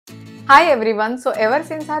Hi everyone. So ever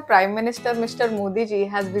since our Prime Minister Mr. Modi ji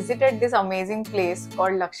has visited this amazing place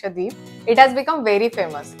called Lakshadweep, it has become very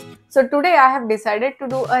famous. So today I have decided to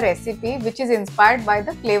do a recipe which is inspired by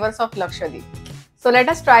the flavors of Lakshadweep. So let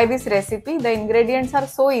us try this recipe. The ingredients are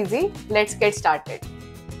so easy. Let's get started.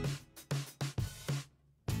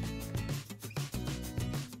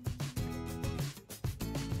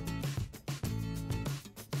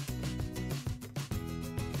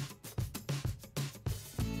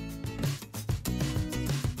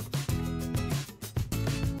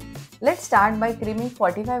 Let's start by creaming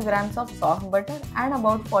 45 grams of soft butter and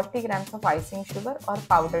about 40 grams of icing sugar or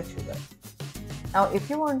powdered sugar. Now if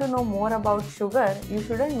you want to know more about sugar, you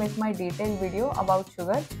shouldn't miss my detailed video about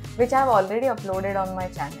sugar which I have already uploaded on my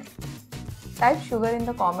channel. Type sugar in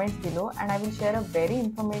the comments below and I will share a very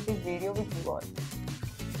informative video with you all.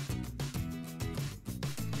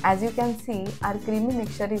 As you can see, our creamy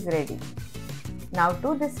mixture is ready. Now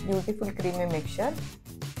to this beautiful creamy mixture,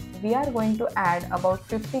 we are going to add about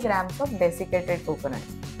 50 grams of desiccated coconut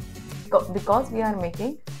because we are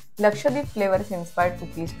making Lakshadweep flavors inspired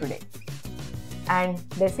cookies today. And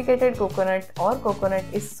desiccated coconut or coconut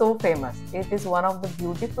is so famous. It is one of the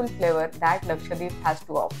beautiful flavors that Lakshadweep has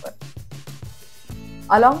to offer.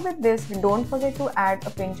 Along with this, don't forget to add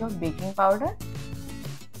a pinch of baking powder.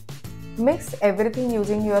 Mix everything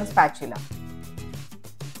using your spatula.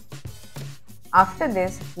 After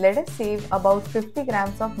this, let us sieve about 50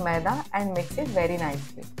 grams of maida and mix it very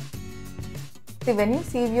nicely. See, when you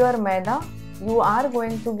sieve your maida, you are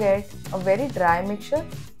going to get a very dry mixture,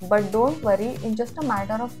 but don't worry, in just a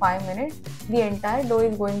matter of 5 minutes, the entire dough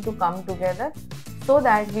is going to come together so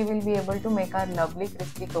that we will be able to make our lovely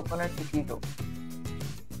crispy coconut cookie dough.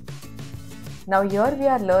 Now here we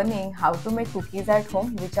are learning how to make cookies at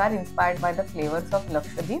home which are inspired by the flavors of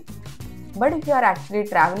Lakshadweep. But if you are actually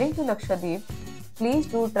traveling to Lakshadweep, please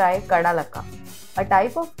do try kadalaka, a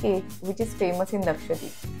type of cake which is famous in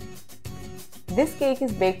Lakshadweep. This cake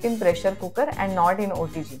is baked in pressure cooker and not in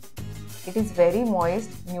OTG. It is very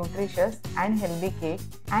moist, nutritious and healthy cake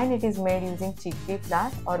and it is made using chickpea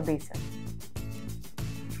flour or besan.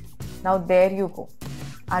 Now there you go.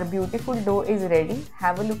 Our beautiful dough is ready.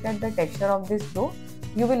 Have a look at the texture of this dough.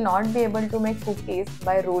 You will not be able to make cookies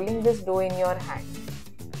by rolling this dough in your hand.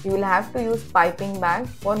 You will have to use piping bag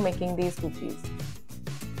for making these cookies.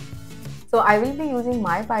 So I will be using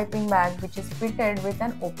my piping bag which is fitted with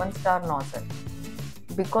an open star nozzle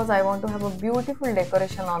because I want to have a beautiful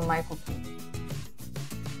decoration on my cookies.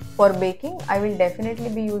 For baking, I will definitely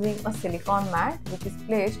be using a silicone mat which is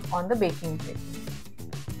placed on the baking tray.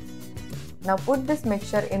 Now put this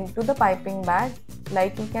mixture into the piping bag.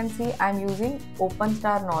 Like you can see, I am using open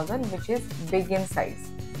star nozzle which is big in size.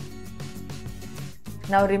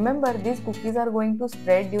 Now remember, these cookies are going to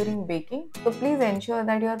spread during baking, so please ensure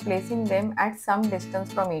that you are placing them at some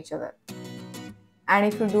distance from each other. And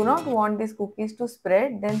if you do not want these cookies to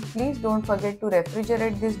spread, then please don't forget to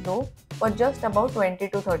refrigerate this dough for just about 20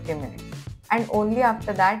 to 30 minutes. And only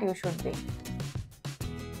after that you should bake.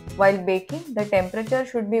 While baking, the temperature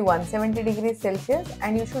should be 170 degrees Celsius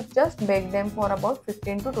and you should just bake them for about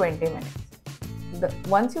 15 to 20 minutes.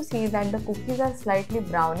 Once you see that the cookies are slightly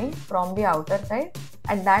browning from the outer side,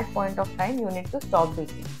 at that point of time you need to stop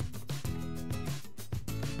baking.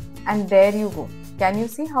 And there you go. Can you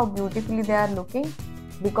see how beautifully they are looking?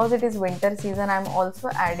 Because it is winter season, I am also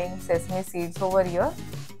adding sesame seeds over here,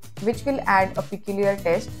 which will add a peculiar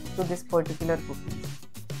taste to this particular cookie.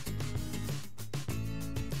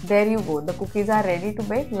 There you go, the cookies are ready to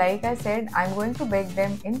bake. Like I said, I am going to bake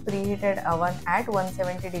them in preheated oven at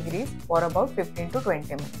 170 degrees for about 15 to 20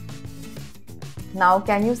 minutes. Now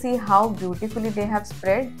can you see how beautifully they have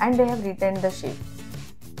spread and they have retained the shape.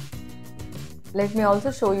 Let me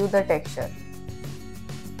also show you the texture.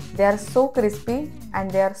 They are so crispy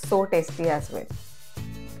and they are so tasty as well.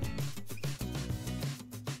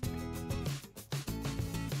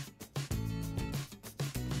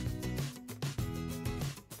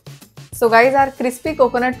 So guys, our crispy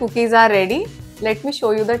coconut cookies are ready. Let me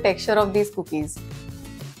show you the texture of these cookies.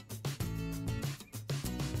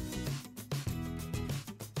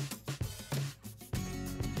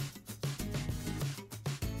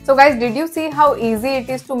 So guys, did you see how easy it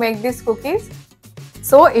is to make these cookies?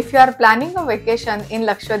 So if you are planning a vacation in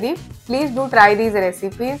Lakshadweep, please do try these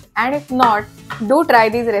recipes, and if not, do try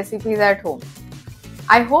these recipes at home.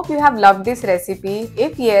 I hope you have loved this recipe.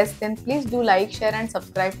 If yes, then please do like, share and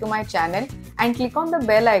subscribe to my channel and click on the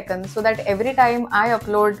bell icon so that every time I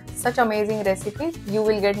upload such amazing recipes, you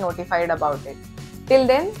will get notified about it. Till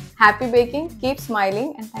then, happy baking, keep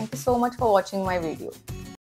smiling and thank you so much for watching my video.